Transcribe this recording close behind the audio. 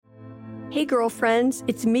Hey girlfriends,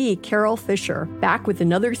 it's me, Carol Fisher, back with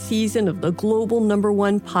another season of the global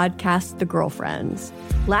 #1 podcast, The Girlfriends.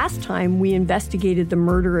 Last time, we investigated the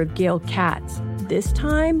murder of Gail Katz. This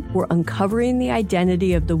time, we're uncovering the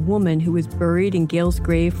identity of the woman who was buried in Gail's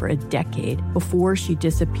grave for a decade before she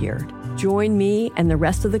disappeared. Join me and the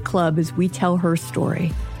rest of the club as we tell her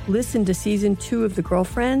story. Listen to Season 2 of The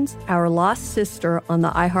Girlfriends, Our Lost Sister on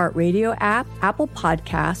the iHeartRadio app, Apple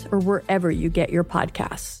Podcasts, or wherever you get your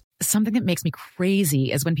podcasts. Something that makes me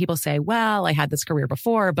crazy is when people say, well, I had this career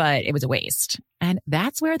before, but it was a waste. And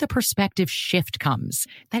that's where the perspective shift comes,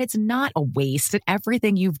 that it's not a waste, that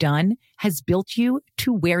everything you've done has built you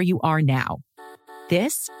to where you are now.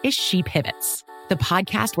 This is She Pivots, the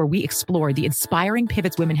podcast where we explore the inspiring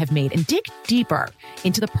pivots women have made and dig deeper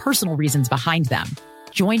into the personal reasons behind them.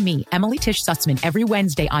 Join me, Emily Tish Sussman, every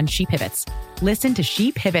Wednesday on She Pivots. Listen to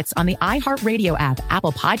She Pivots on the iHeartRadio app,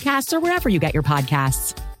 Apple Podcasts, or wherever you get your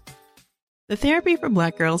podcasts. The Therapy for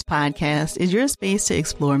Black Girls podcast is your space to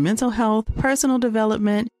explore mental health, personal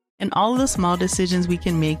development, and all of the small decisions we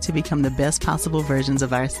can make to become the best possible versions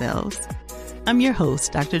of ourselves. I'm your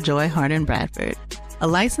host, Dr. Joy Harden Bradford, a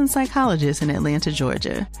licensed psychologist in Atlanta,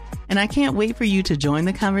 Georgia, and I can't wait for you to join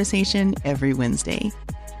the conversation every Wednesday.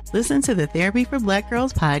 Listen to the Therapy for Black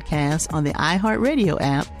Girls podcast on the iHeartRadio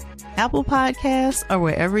app, Apple Podcasts, or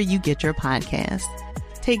wherever you get your podcasts.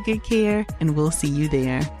 Take good care, and we'll see you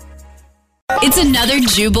there. It's another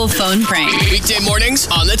Jubal phone prank. Weekday mornings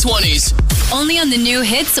on the 20s. Only on the new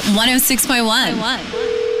hits 106.1.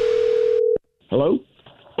 Hello?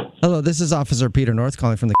 Hello, this is Officer Peter North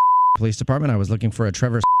calling from the police department. I was looking for a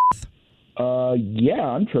Trevor. Yeah,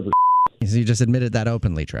 I'm Trevor. So you just admitted that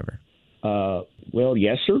openly, Trevor. Well,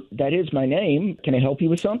 yes, sir. That is my name. Can I help you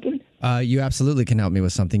with something? You absolutely can help me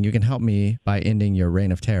with something. You can help me by ending your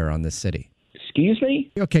reign of terror on this city. Excuse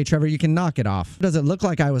me? Okay, Trevor, you can knock it off. Does it look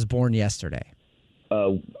like I was born yesterday?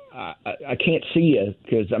 I can't see you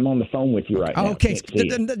because I'm on the phone with you right now. Okay,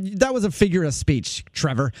 that was a figure of speech,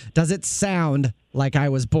 Trevor. Does it sound like I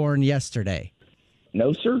was born yesterday?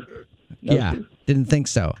 No, sir. No, yeah, sir. Didn't think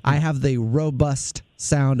so. I have the robust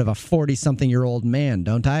sound of a 40-something-year-old man,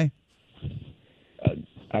 don't I?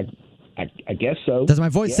 I guess so. Does my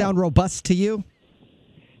voice sound robust to you?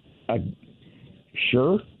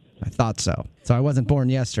 Sure. I thought so. So I wasn't born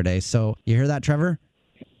yesterday. So you hear that, Trevor?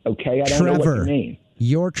 Okay, I don't know what you mean.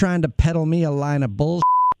 You're trying to peddle me a line of bullshit,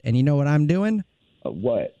 and you know what I'm doing?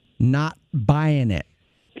 What? Not buying it.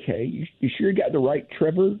 Okay, you sure you got the right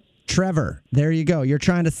Trevor? Trevor, there you go. You're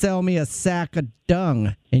trying to sell me a sack of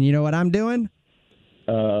dung, and you know what I'm doing?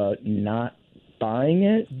 Not buying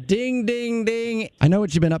it? Ding, ding, ding. I know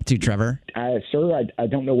what you've been up to, Trevor. Sir, I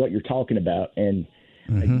don't know what you're talking about, and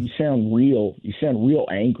you sound real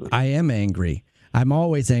angry. I am angry. I'm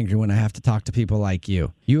always angry when I have to talk to people like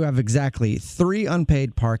you. You have exactly 3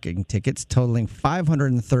 unpaid parking tickets totaling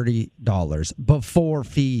 $530 before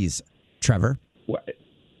fees, Trevor. What?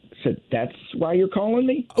 So that's why you're calling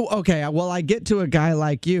me? Oh, okay. Well, I get to a guy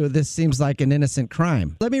like you. This seems like an innocent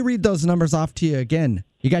crime. Let me read those numbers off to you again.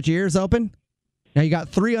 You got your ears open? Now, you got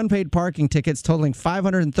 3 unpaid parking tickets totaling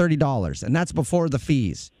 $530, and that's before the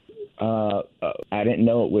fees. I didn't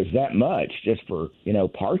know it was that much just for,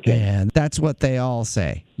 parking. And that's what they all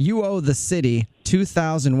say. You owe the city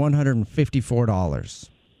 $2,154.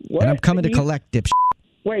 What? And I'm coming to collect, dipshit.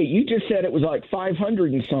 Wait, you just said it was like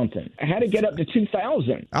 500 and something. I had to get up to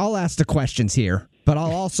 2,000. I'll ask the questions here, but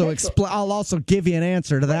I'll also I'll also give you an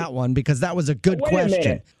answer to that one because that was a good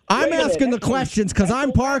question. I'm asking the questions because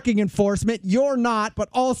I'm parking enforcement. You're not, but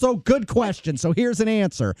also good question. So here's an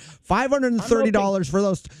answer. $530 for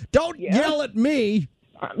those. Don't yell at me.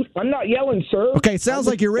 I'm not yelling, sir. Okay, sounds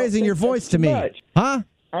like you're raising your voice to me. Huh?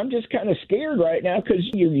 I'm just kind of scared right now because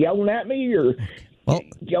you're yelling at me. You're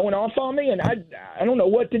going off on me, and I don't know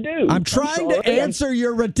what to do. I'm trying to answer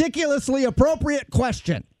your ridiculously appropriate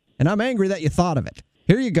question, and I'm angry that you thought of it.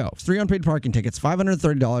 Here you go. 3 unpaid parking tickets,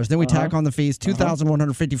 $530. Then we tack on the fees,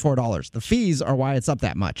 $2,154. The fees are why it's up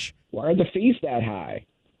that much. Why are the fees that high?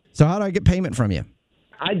 So how do I get payment from you?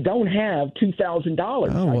 I don't have $2,000.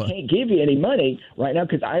 I can't give you any money right now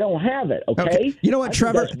because I don't have it, okay? You know what,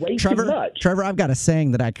 Trevor? Trevor, I've got a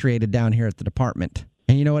saying that I created down here at the department.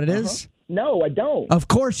 And you know what it is? No, I don't. Of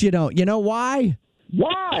course you don't. You know why?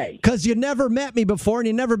 Why? Because you never met me before and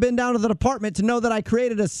you never been down to the department to know that I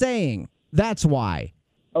created a saying. That's why.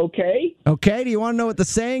 Okay. Okay, do you want to know what the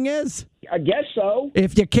saying is? I guess so.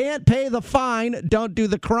 If you can't pay the fine, don't do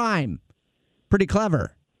the crime. Pretty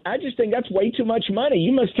clever. I just think that's way too much money.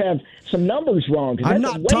 You must have some numbers wrong. That's a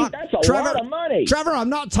lot of money. Trevor, I'm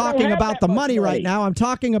not talking about the money right now. I'm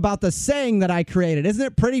talking about the saying that I created. Isn't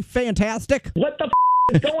it pretty fantastic? What the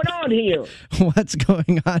is going on here? What's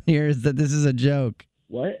going on here is that this is a joke.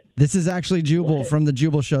 What? This is actually Jubal from the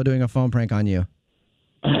Jubal Show doing a phone prank on you.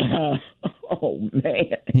 Oh,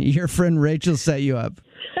 man. Your friend Rachel set you up.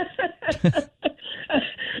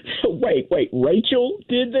 Wait, Rachel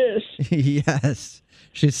did this? Yes.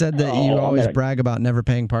 She said that you always brag about never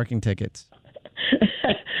paying parking tickets.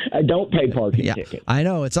 I don't pay parking tickets. I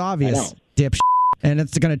know. It's obvious, dipshit. And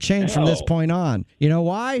it's going to change from this point on. You know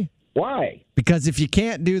why? Why? Because if you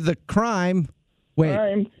can't do the crime...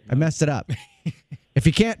 Wait, I messed it up. If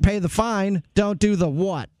you can't pay the fine, don't do the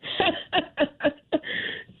what?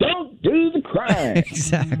 Don't do the crime.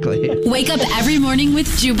 Exactly. Wake up every morning with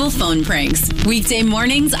Jubal phone pranks. Weekday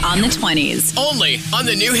mornings on the 20s. Only on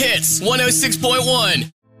the new hits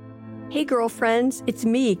 106.1. Hey girlfriends, it's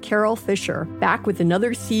me, Carol Fisher, back with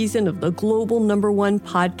another season of the global #1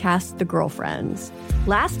 podcast, The Girlfriends.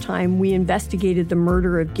 Last time, we investigated the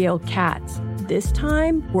murder of Gail Katz. This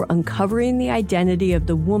time, we're uncovering the identity of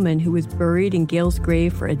the woman who was buried in Gail's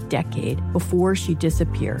grave for a decade before she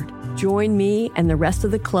disappeared. Join me and the rest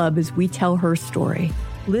of the club as we tell her story.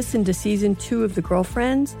 Listen to Season 2 of The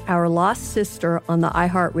Girlfriends, Our Lost Sister on the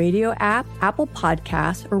iHeartRadio app, Apple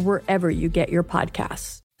Podcasts, or wherever you get your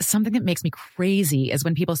podcasts. Something that makes me crazy is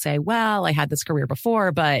when people say, well, I had this career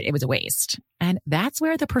before, but it was a waste. And that's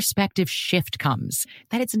where the perspective shift comes,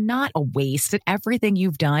 that it's not a waste, that everything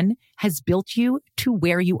you've done has built you to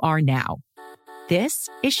where you are now. This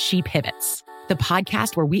is She Pivots, the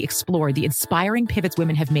podcast where we explore the inspiring pivots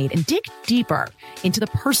women have made and dig deeper into the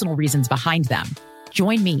personal reasons behind them.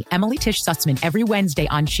 Join me, Emily Tish Sussman, every Wednesday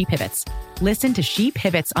on She Pivots. Listen to She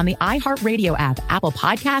Pivots on the iHeartRadio app, Apple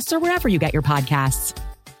Podcasts, or wherever you get your podcasts.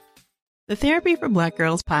 The Therapy for Black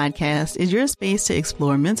Girls podcast is your space to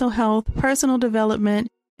explore mental health, personal development,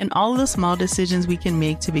 and all of the small decisions we can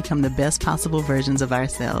make to become the best possible versions of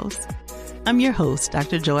ourselves. I'm your host,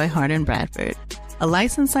 Dr. Joy Harden Bradford, a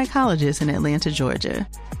licensed psychologist in Atlanta, Georgia,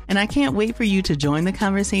 and I can't wait for you to join the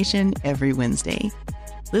conversation every Wednesday.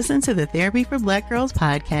 Listen to the Therapy for Black Girls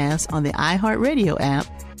podcast on the iHeartRadio app,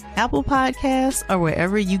 Apple Podcasts, or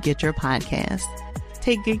wherever you get your podcasts.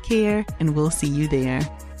 Take good care, and we'll see you there.